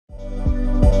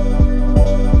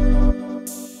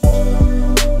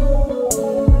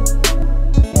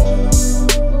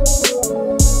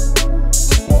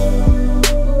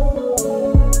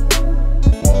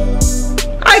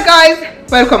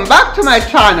welcome back to my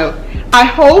channel. I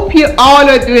hope you all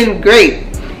are doing great.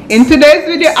 In today's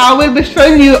video I will be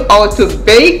showing you how to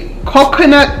bake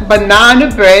coconut banana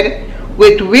bread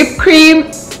with whipped cream,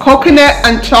 coconut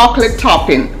and chocolate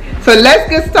topping. So let's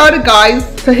get started, guys.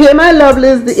 So here, my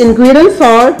lovelies, the ingredients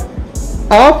are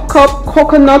 ½ cup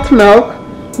coconut milk,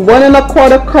 1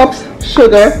 1/4 cups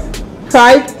sugar,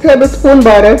 5 tablespoons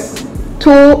butter,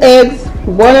 2 eggs,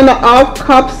 1 1/2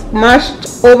 cups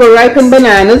mashed over-ripened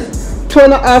bananas, 2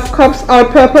 1/2 cups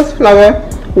all-purpose flour,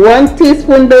 1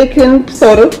 teaspoon baking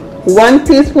soda, 1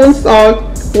 teaspoon salt,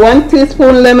 1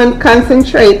 teaspoon lemon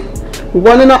concentrate,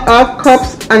 1 1/2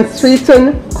 cups unsweetened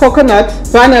coconut,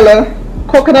 vanilla,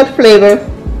 coconut flavor,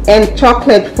 and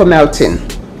chocolate for melting.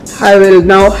 I will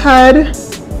now add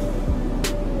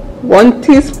 1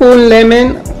 teaspoon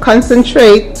lemon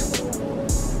concentrate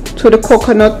to the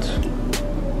coconut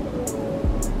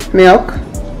milk.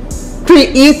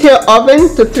 Preheat your oven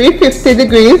to 350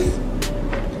 degrees.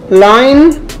 Line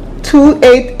 2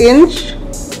 8-inch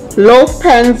loaf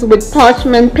pans with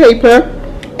parchment paper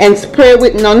and spray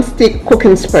with non-stick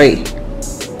cooking spray.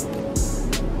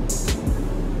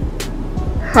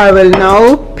 I will now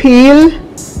peel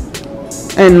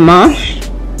and mash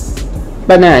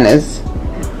bananas.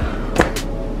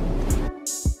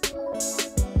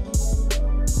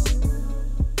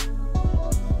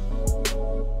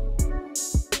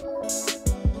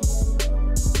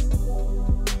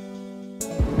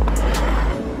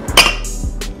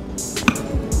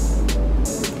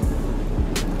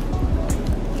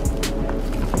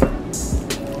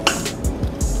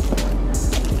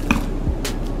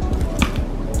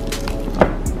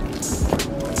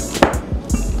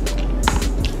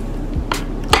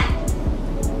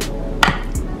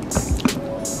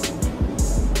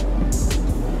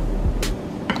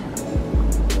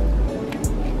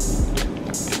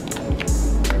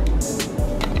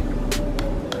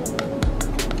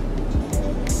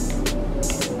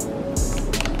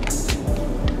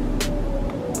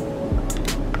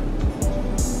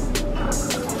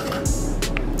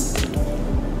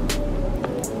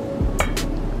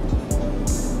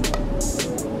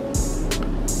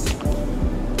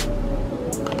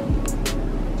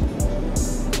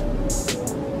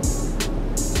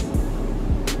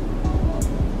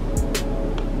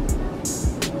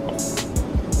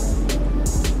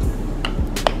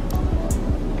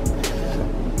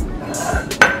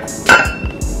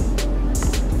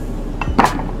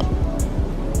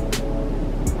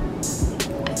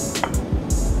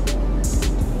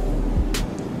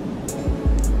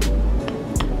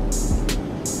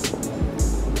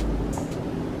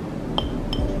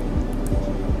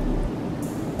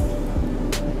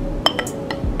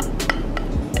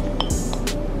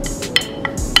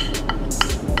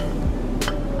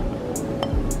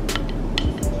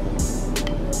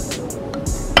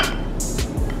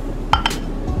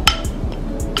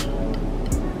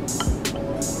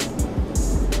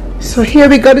 So here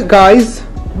we got it, guys.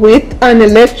 With an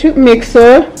electric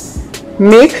mixer,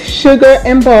 mix sugar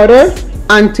and butter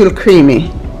until creamy.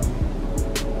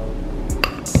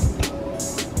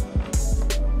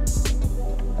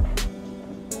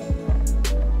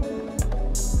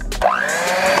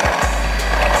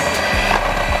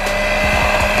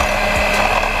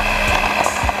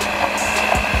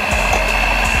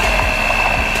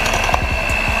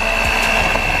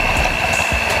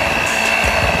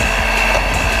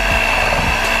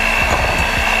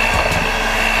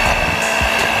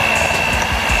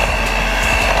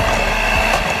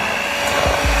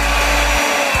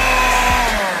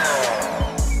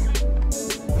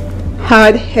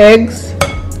 Add eggs,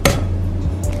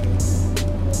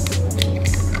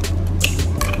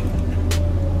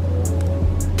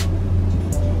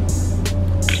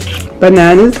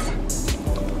 bananas,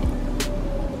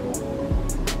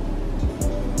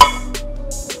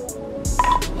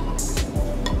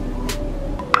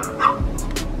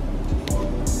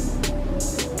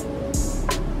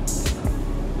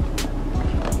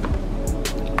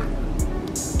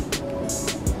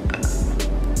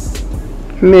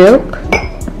 milk,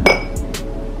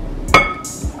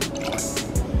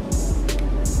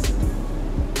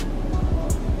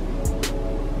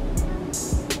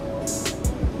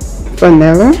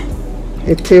 vanilla,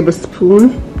 a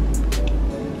tablespoon,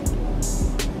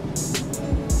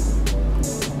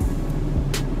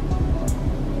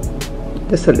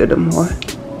 just a little more,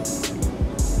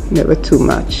 never too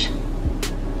much.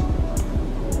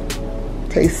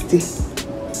 Tasty.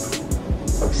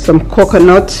 Some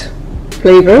coconut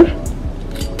flavor.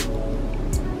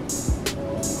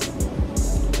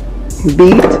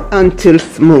 Beat until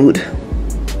smooth.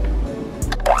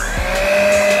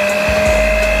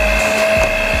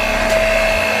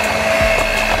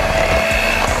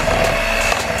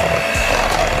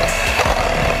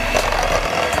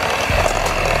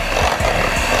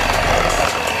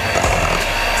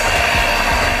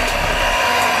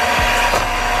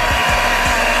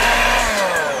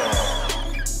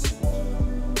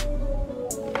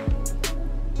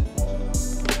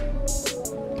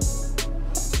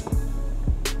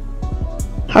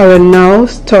 I will now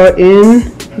stir in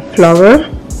the flour,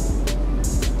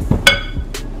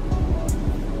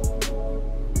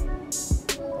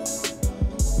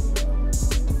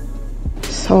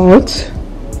 salt,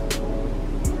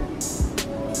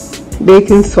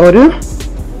 baking soda,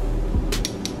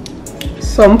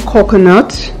 some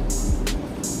coconut,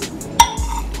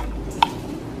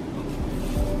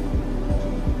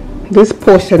 this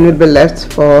portion will be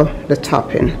left for the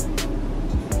topping.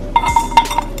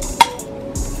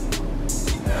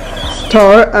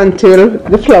 Stir until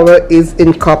the flour is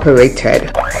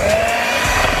incorporated.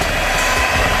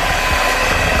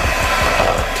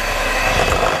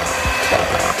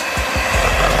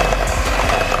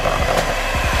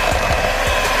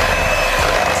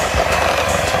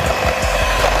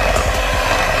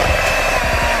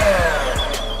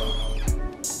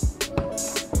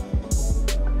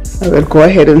 I will go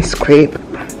ahead and scrape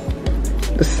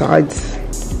the sides.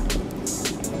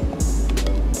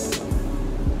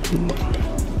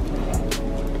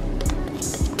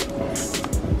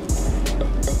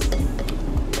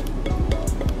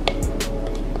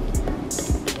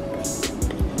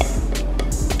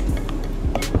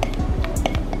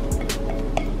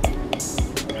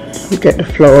 Get the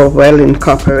flour well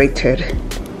incorporated.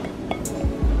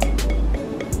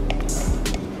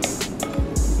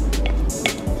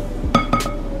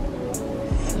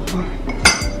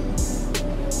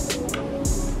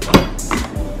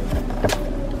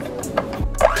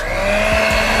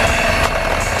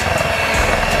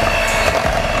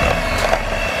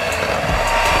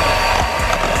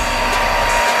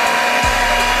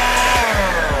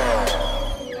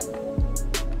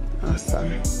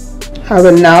 I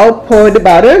will now pour the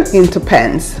batter into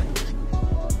pans.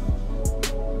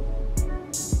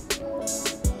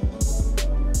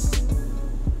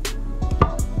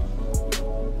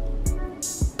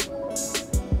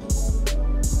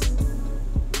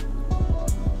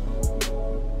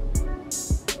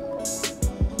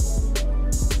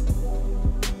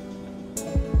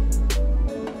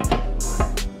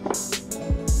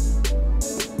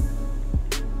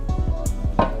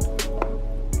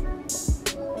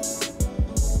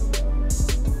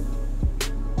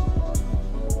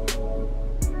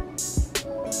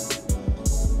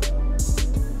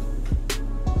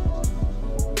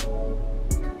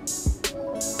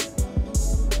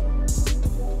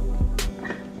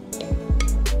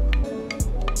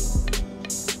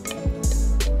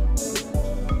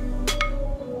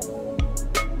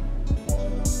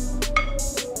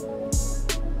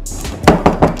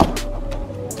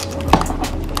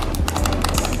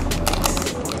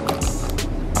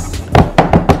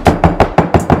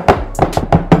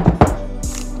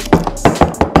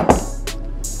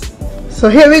 So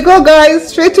here we go, guys,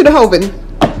 straight to the oven.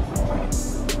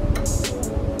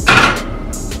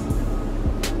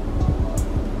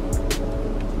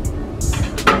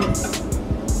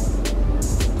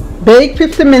 Bake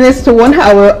 50 minutes to 1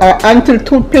 hour or until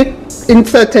toothpick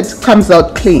inserted comes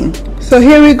out clean. So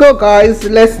here we go, guys,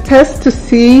 let's test to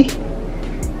see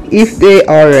if they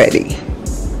are ready.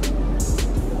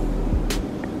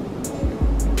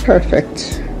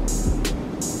 Perfect.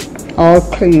 All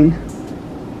clean.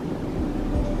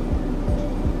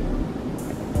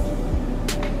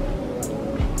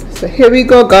 So here we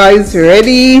go, guys,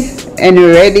 ready and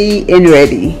ready and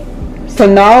ready. So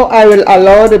now I will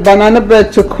allow the banana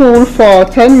bread to cool for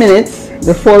 10 minutes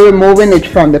before removing it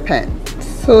from the pan.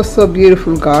 So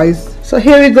beautiful, guys. So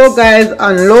here we go, guys,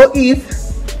 on low heat.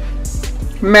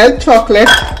 Melt chocolate,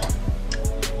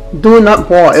 do not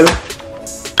boil.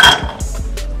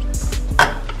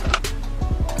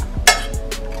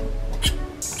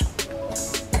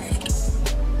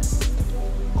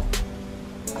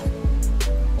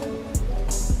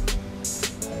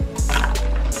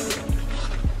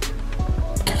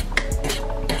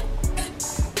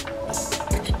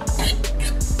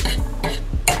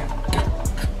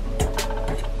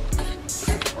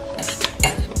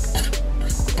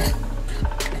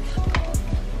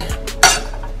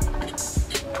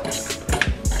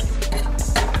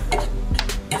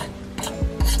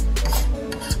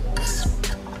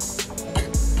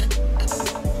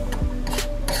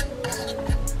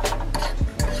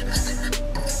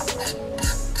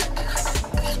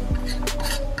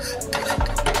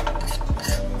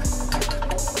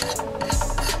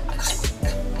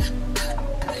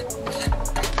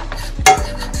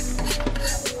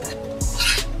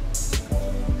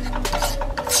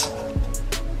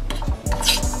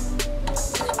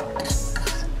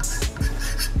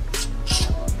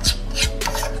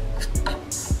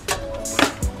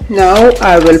 Now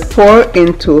I will pour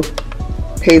into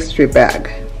pastry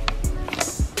bag.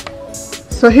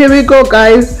 So here we go,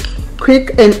 guys.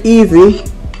 quick and easy.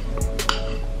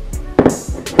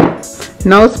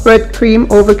 Now spread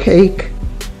cream over cake.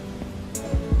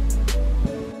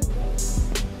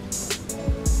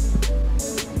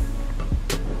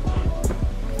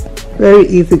 Very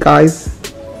easy, guys.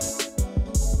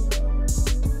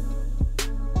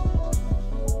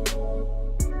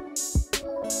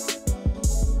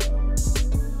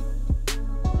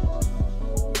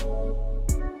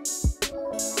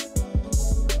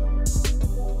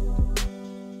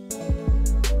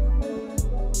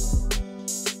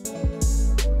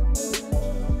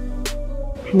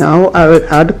 Now I will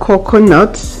add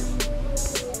coconuts.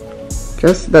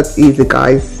 Just that easy,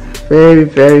 guys. Very,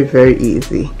 very, very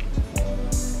easy.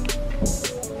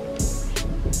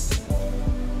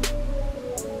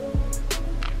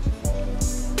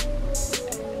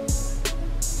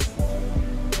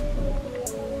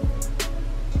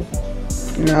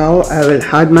 Now I will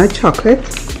add my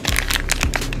chocolate.